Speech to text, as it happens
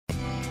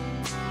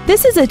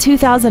This is a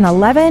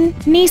 2011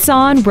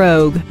 Nissan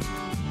Rogue.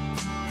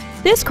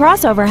 This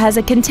crossover has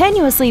a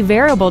continuously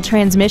variable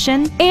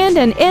transmission and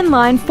an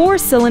inline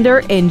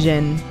 4-cylinder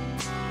engine.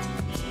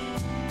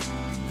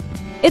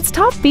 Its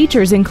top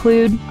features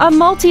include a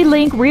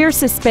multi-link rear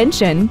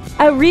suspension,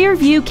 a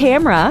rear-view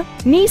camera,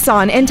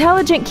 Nissan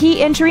Intelligent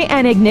Key Entry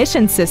and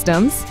Ignition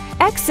Systems,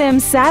 XM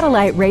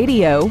satellite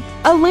radio,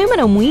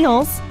 aluminum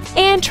wheels,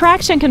 and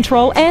traction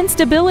control and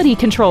stability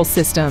control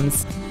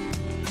systems.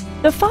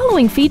 The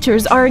following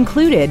features are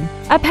included: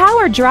 a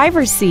power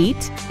driver's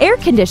seat, air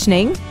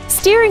conditioning,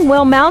 steering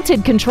wheel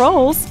mounted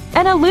controls,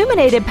 an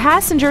illuminated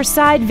passenger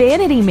side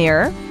vanity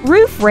mirror,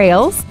 roof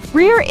rails,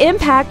 rear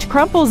impact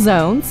crumple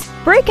zones,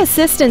 brake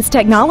assistance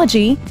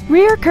technology,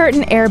 rear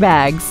curtain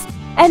airbags,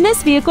 and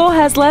this vehicle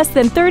has less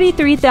than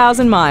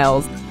 33,000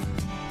 miles.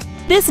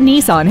 This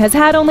Nissan has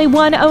had only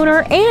one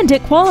owner and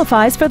it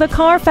qualifies for the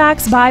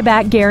Carfax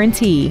buyback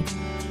guarantee.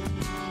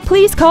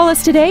 Please call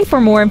us today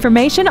for more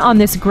information on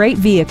this great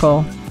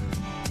vehicle.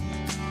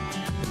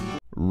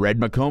 Red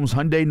McCombs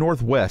Hyundai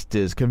Northwest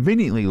is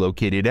conveniently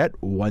located at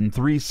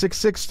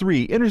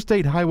 13663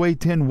 Interstate Highway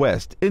 10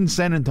 West in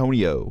San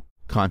Antonio.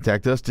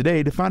 Contact us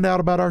today to find out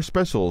about our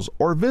specials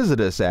or visit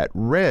us at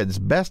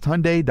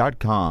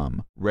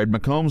redsbesthyundai.com. Red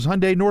McCombs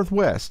Hyundai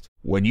Northwest.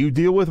 When you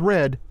deal with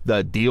Red,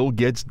 the deal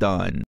gets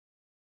done.